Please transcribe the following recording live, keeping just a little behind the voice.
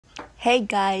Hey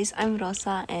guys, I'm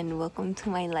Rosa and welcome to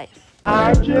my life.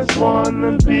 I just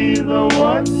wanna be the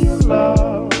one you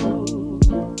love.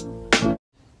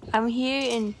 I'm here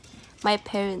in my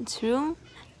parents' room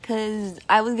because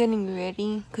I was getting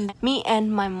ready because me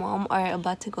and my mom are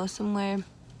about to go somewhere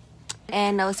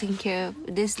and I was taking care of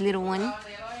this little one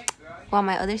while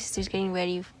my other sister's getting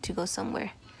ready to go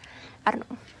somewhere. I don't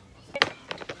know.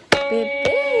 Baby.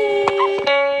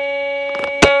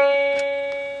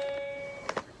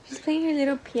 She's playing her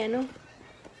little piano.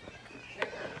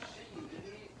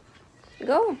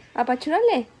 Go,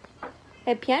 apachurrale.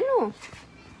 El piano.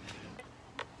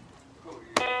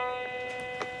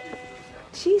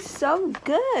 She's so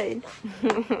good.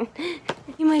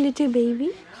 You my little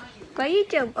baby. Why you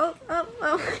jump? Oh.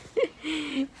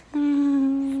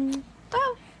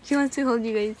 Oh. She wants to hold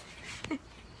you guys.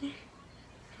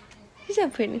 She's so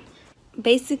pretty.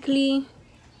 Basically,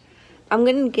 I'm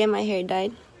gonna get my hair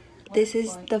dyed. This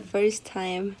is the first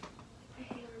time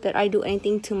that I do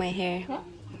anything to my hair.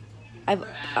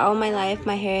 All my life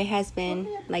my hair has been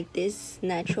like this,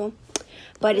 natural,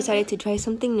 but I decided to try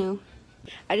something new.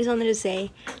 I just wanted to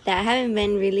say that I haven't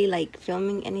been really like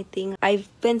filming anything. I've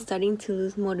been starting to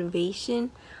lose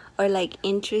motivation or like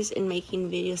interest in making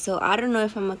videos, so I don't know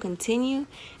if I'm gonna continue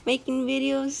making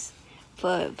videos,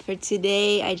 but for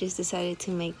today I just decided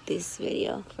to make this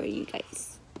video for you guys.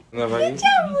 Good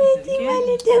job, Wizzy, my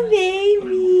little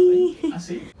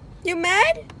baby. You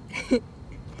mad?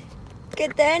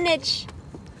 Get the energy.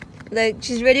 Look,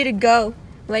 she's ready to go.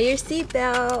 Wear your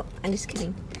seatbelt. I'm just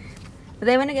kidding. But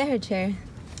I want to get her chair.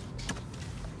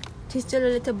 She's still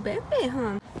a little baby,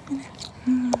 huh?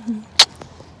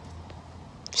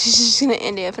 She's just gonna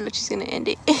end it. I feel like she's gonna end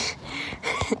it.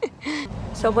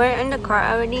 So we're in the car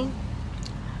already.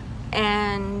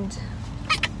 And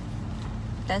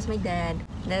that's my dad.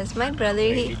 That's my brother.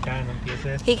 He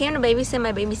came to babysit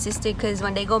my baby sister because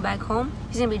when they go back home,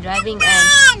 he's gonna be driving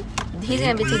and he's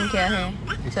gonna be taking care of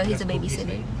her. So he's a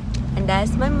babysitter. And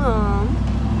that's my mom.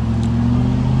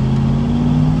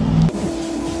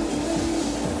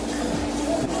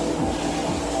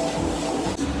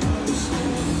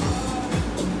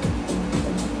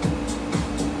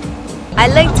 I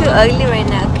look too ugly right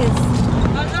now because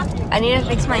I need to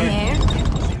fix my hair.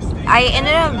 I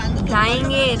ended up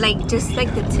dyeing it like just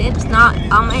like the tips, not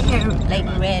all my hair like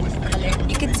red color.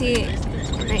 You can see it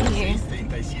right here.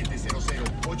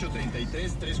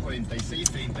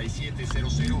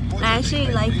 I actually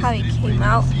like how it came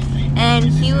out.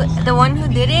 And the one who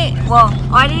did it, well,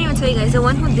 I didn't even tell you guys, the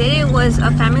one who did it was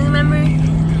a family member,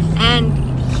 and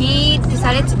he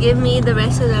decided to give me the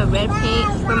rest of the red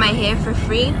paint for my hair for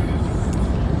free.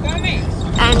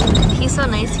 And he's so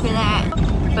nice for that.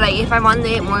 But like if I wanted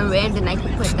it more red, then I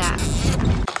could put that.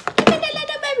 Look at the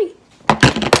little baby.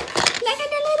 Look at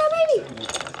the little baby.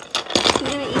 He's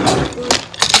gonna eat some food.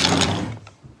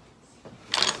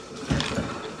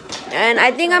 And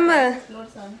I think I'm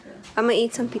gonna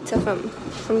eat some pizza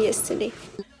from yesterday.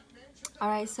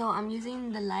 Alright, so I'm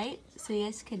using the light so you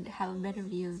guys could have a better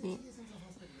view of it.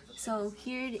 So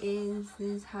here it is. This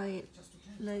is how it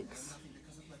looks.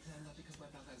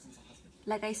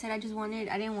 Like I said, I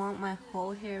didn't want my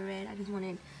whole hair red. I just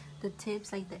wanted the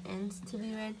tips, like the ends, to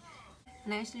be red.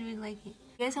 And I actually really like it.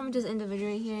 I guess I'm gonna just end the video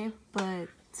right here. But,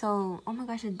 so, oh my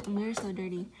gosh, the mirror's so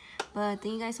dirty. But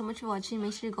thank you guys so much for watching.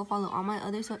 Make sure to go follow all my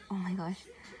other, oh my gosh.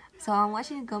 So I'm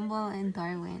watching Gumball and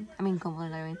Darwin. Gumball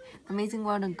and Darwin. Amazing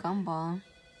World of Gumball.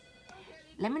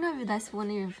 Let me know if that's one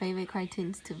of your favorite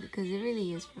cartoons too, because it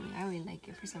really is for me. I really like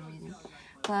it for some reason.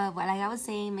 But like I was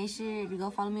saying, make sure to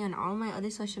go follow me on all my other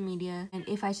social media. And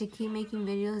if I should keep making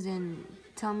videos, then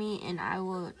tell me and I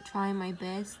will try my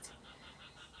best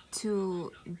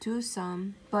to do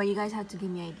some. But you guys have to give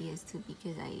me ideas too,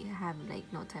 because I have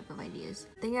like no type of ideas.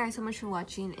 Thank you guys so much for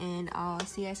watching, and I'll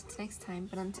see you guys next time.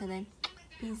 But until then,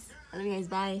 peace. I love you guys.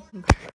 Bye.